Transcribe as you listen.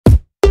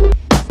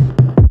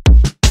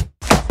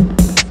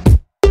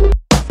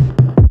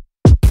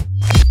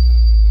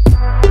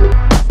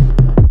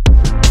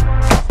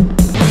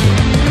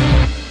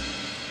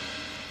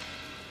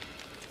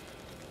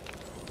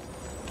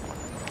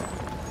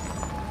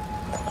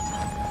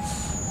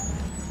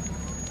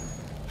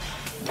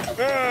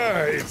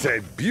It's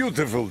a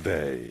beautiful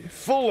day,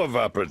 full of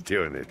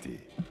opportunity.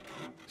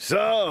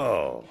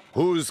 So,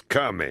 who's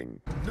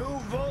coming? New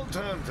Vault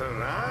Hunter,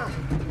 huh?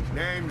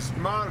 Name's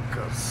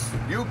Marcus.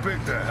 You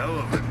picked a hell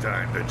of a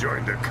time to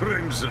join the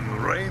Crimson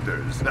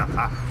Raiders. Good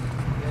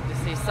to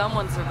see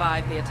someone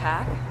survive the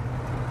attack.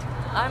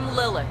 I'm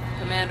Lilith,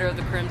 commander of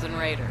the Crimson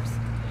Raiders.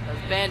 Those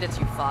bandits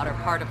you fought are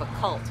part of a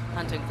cult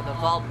hunting for the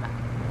vault map.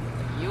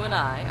 But you and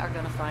I are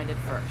gonna find it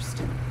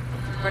first.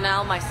 For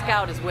now, my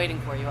scout is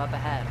waiting for you up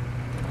ahead.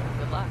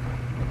 Good luck.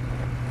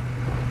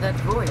 That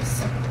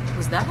voice,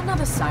 was that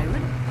another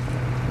siren?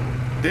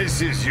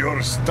 This is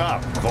your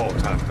stop, Vault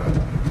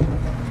Hunter.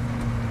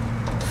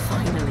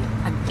 Finally,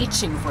 I'm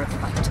itching for a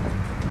fight.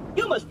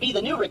 You must be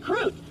the new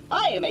recruit.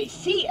 I am a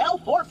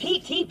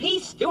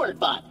CL4PTP steward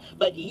bot,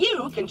 but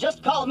you can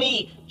just call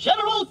me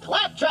General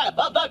Claptrap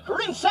of the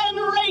Crimson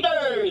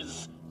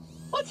Raiders.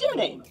 What's your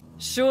name?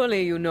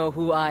 Surely you know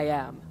who I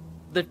am.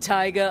 The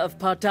Tiger of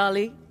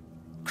Partali?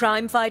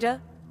 Crime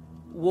fighter?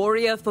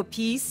 Warrior for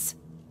peace?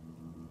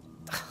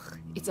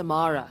 It's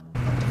Amara.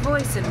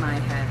 Voice in my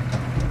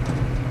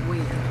head.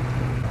 Weird.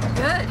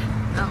 Good.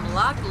 I'm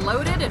locked,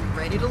 loaded, and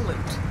ready to loot.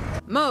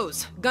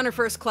 Moze, Gunner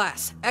First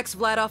Class,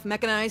 ex-Vladoff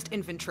Mechanized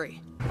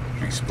Infantry.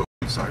 She spoke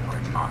inside my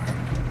mind.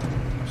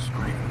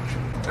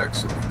 Strange.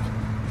 Excellent.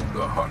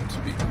 The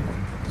hunt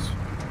begins.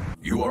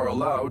 You are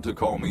allowed to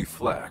call me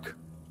Flack,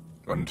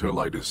 until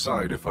I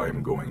decide if I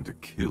am going to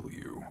kill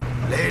you.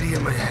 Lady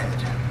in my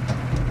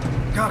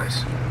head. Got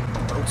it.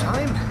 No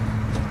time?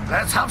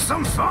 Let's have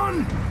some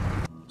fun!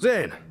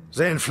 Zane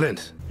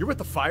Flynt. You're with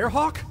the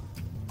Firehawk?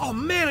 Oh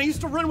man, I used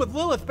to run with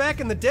Lilith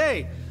back in the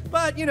day.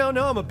 But, you know,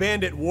 now I'm a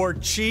bandit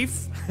ward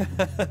chief.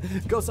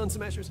 Go Sun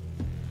Smashers.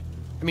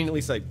 I mean, at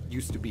least I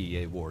used to be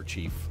a ward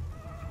chief.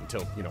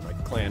 Until, you know, my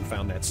clan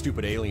found that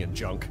stupid alien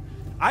junk.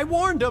 I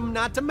warned them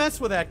not to mess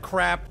with that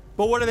crap.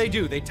 But what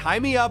do? They tie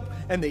me up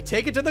and they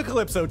take it to the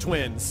Calypso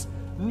twins.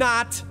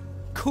 Not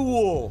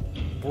cool,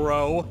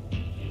 bro.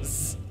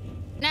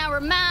 Now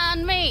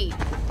remind me,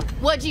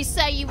 what'd you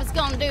say you was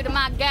gonna do to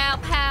my gal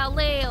pal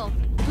Lil?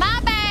 My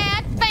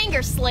bad,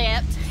 finger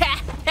slipped.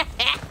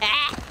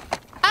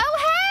 Oh,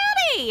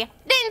 howdy!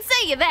 Didn't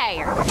see you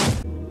there.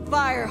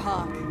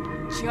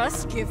 Firehawk,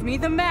 just give me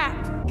the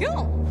map.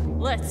 Go,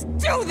 let's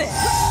do this!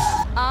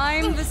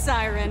 I'm the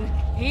siren.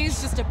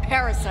 He's just a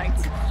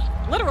parasite.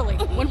 Literally,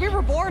 when we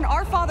were born,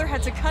 our father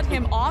had to cut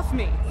him off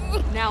me.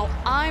 Now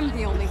I'm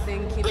the only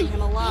thing keeping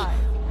him alive.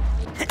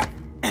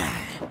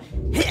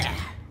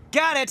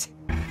 Got it!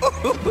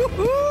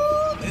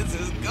 This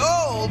is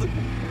gold!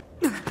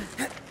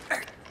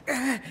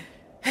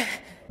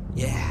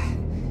 Yeah,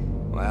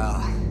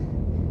 well,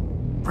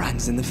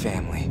 runs in the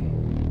family.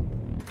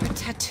 Her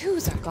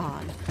tattoos are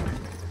gone.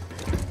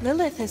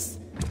 Lilith is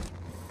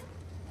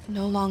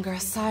no longer a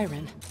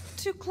siren.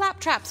 To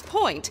Claptrap's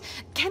point,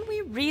 can we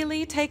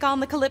really take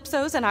on the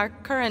Calypsos in our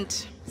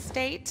current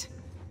state?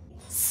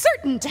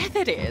 Certain death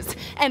it is,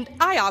 and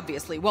I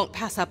obviously won't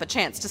pass up a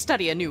chance to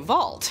study a new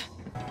vault.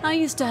 I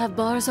used to have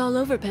bars all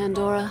over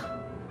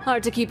Pandora.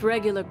 Hard to keep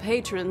regular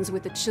patrons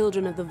with the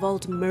children of the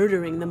vault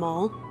murdering them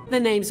all. The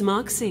name's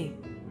Moxie.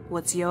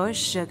 What's yours,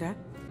 sugar?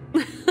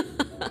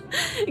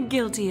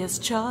 Guilty as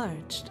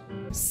charged.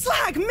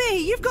 Slag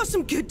me! You've got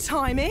some good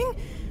timing!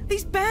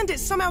 These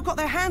bandits somehow got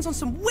their hands on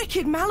some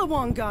wicked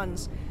Malawan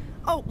guns.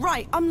 Oh,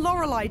 right, I'm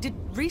Lorelei. Did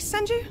Rhys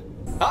send you?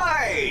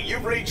 Hi!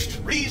 You've reached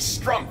Rhys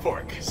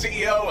Strongfork,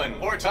 CEO and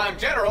wartime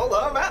general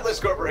of Atlas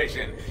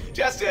Corporation.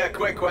 Just a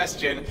quick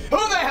question.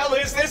 Who the hell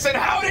is this and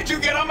how did you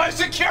get on my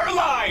secure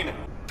line?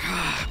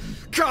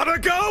 Gotta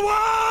go!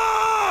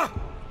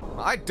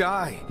 I'd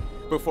die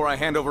before I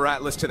hand over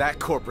Atlas to that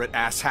corporate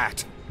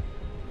asshat.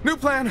 New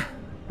plan.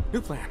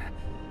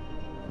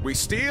 We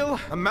steal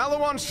a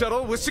Malawan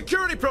shuttle with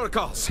security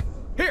protocols.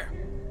 Here,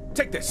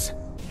 take this.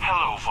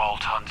 Hello,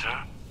 Vault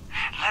Hunter.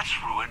 Let's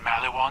ruin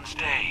Malawan's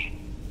day.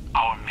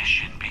 Our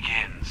mission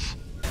begins.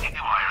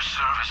 Anywire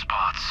service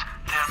bots.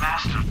 Their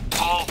master.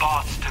 All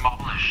bots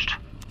demolished.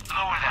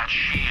 Lower that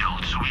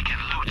shield so we can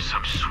loot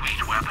some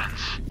sweet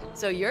weapons.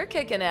 So you're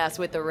kicking ass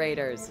with the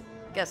Raiders.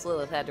 Guess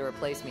Lilith had to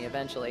replace me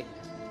eventually.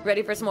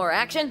 Ready for some more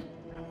action?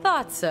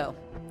 Thought so.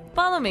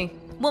 Follow me.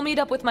 We'll meet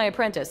up with my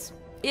apprentice.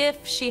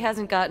 If she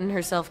hasn't gotten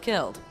herself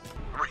killed.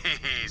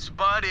 Rhys,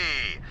 buddy!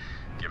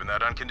 Given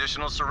that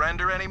unconditional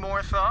surrender any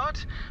more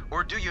thought?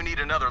 Or do you need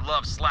another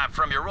love slap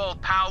from your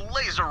old pal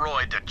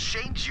Laseroid to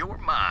change your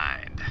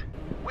mind?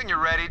 When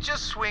you're ready,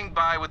 just swing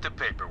by with the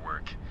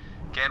paperwork.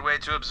 Can't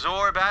wait to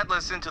absorb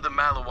Atlas into the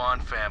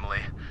Malawan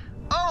family.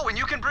 Oh, and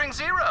you can bring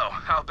Zehra.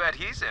 I'll bet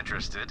he's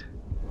interested.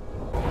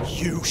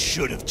 You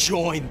should have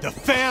joined the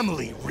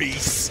family,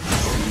 Rhys.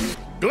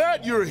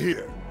 Glad you're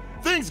here.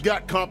 Things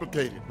got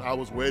complicated. I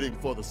was waiting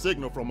for the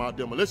signal from our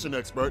demolition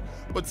expert,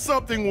 but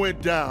something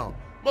went down.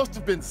 Must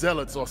have been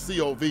zealots or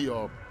COV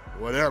or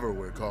whatever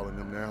we're calling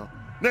them now.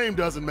 Name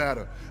doesn't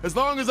matter. As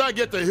long as I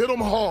get to hit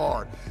them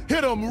hard.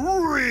 Hit them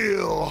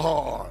real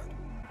hard.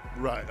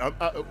 Right,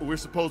 we're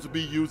supposed to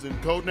be using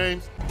code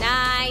names?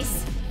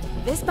 Nice.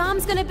 This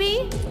bomb's gonna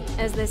be,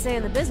 as they say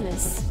in the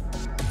business,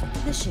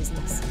 the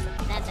shizness.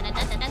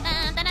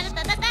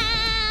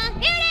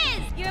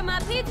 You're my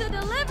pizza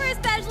delivery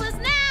specialist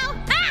now!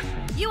 Ha!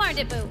 You earned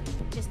it, boo.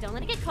 Just don't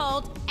let it get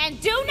cold,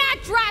 and do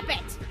not drop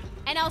it!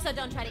 And also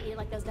don't try to eat it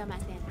like those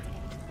dumbass bandits,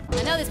 okay?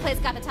 I know this place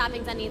got the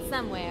toppings I need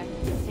somewhere.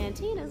 And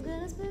Tina's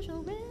got a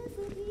special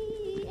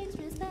recipe,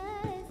 extra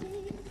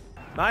spicy.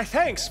 My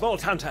thanks,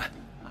 Vault Hunter.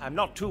 I'm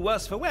not too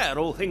worse for wear,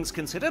 all things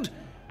considered.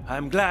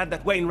 I'm glad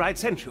that Wainwright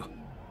sent you.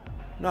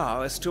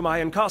 Now, as to my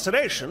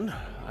incarceration,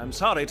 I'm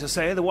sorry to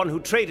say the one who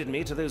traded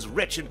me to those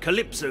wretched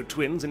Calypso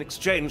twins in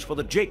exchange for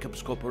the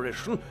Jakobs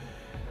Corporation,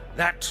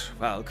 that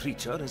foul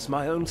creature is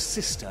my own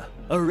sister,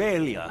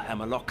 Aurelia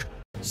Hammerlock.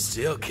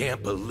 Still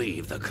can't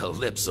believe the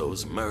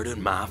Calypsos murdered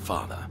my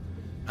father.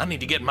 I need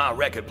to get my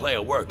record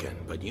player working,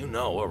 but you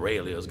know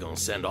Aurelia's gonna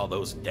send all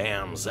those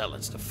damn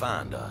zealots to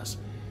find us.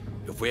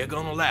 If we're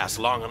gonna last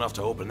long enough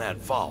to open that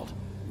vault,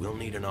 we'll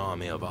need an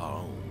army of our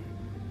own.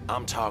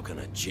 I'm talking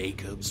a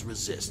Jakobs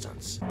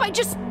resistance. By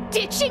just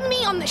ditching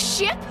me on the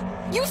ship?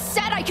 You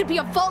said I could be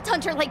a vault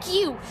hunter like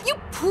you! You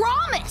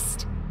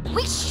promised!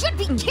 We should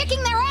be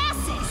kicking their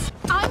asses!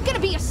 I'm gonna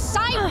be a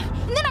siren,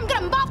 and then I'm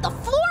gonna mop the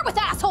floor with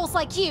assholes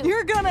like you!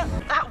 You're gonna...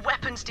 That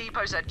weapons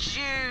depot's a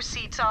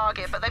juicy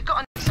target, but they've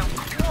got some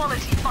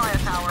quality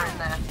firepower in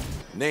there.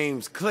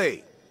 Name's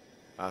Clay.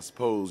 I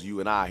suppose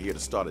you and I are here to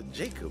start a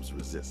Jakobs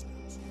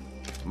resistance.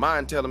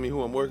 Mind telling me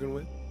who I'm working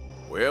with?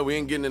 Well, we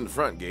ain't getting in the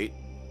front gate.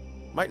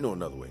 Might know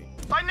another way.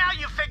 By now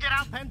you figured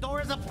out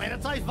Pandora's a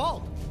planet-sized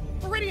vault.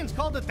 Floridians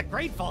called it the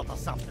Great Vault or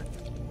something.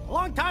 A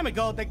long time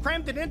ago, they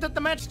crammed an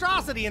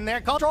interdimensionality in there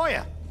called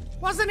Troya.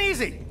 Wasn't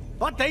easy,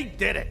 but they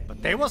did it.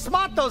 But they were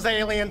smart, those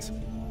aliens.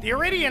 The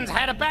Iridians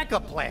had a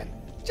backup plan,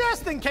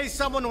 just in case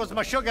someone was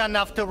mashuga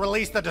enough to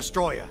release the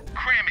destroyer.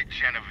 Cram it,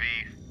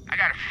 Genevieve. I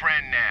got a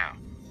friend now.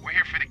 We're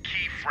here for the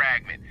key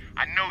fragment.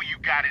 I know you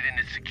got it in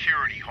the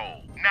security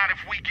hole. Not if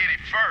we get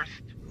it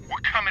first.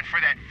 We're coming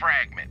for that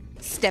fragment.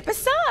 Step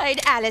aside,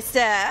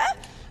 Alistair.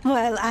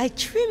 While I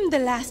trim the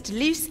last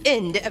loose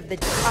end of the...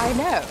 I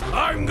know.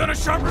 I'm gonna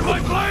sharpen my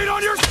blade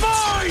on your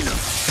spine!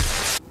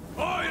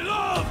 I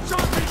love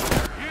sharpening!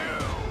 You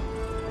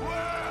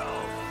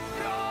will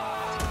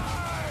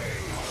die!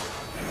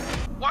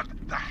 What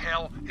the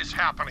hell is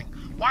happening?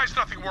 Why is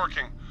nothing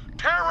working?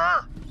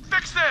 Terror!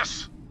 Fix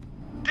this!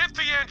 Get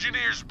the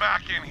engineers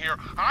back in here.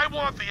 I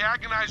want the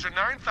Agonizer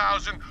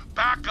 9000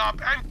 back up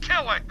and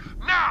killing!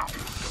 Now!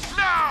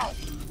 Now!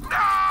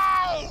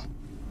 Now!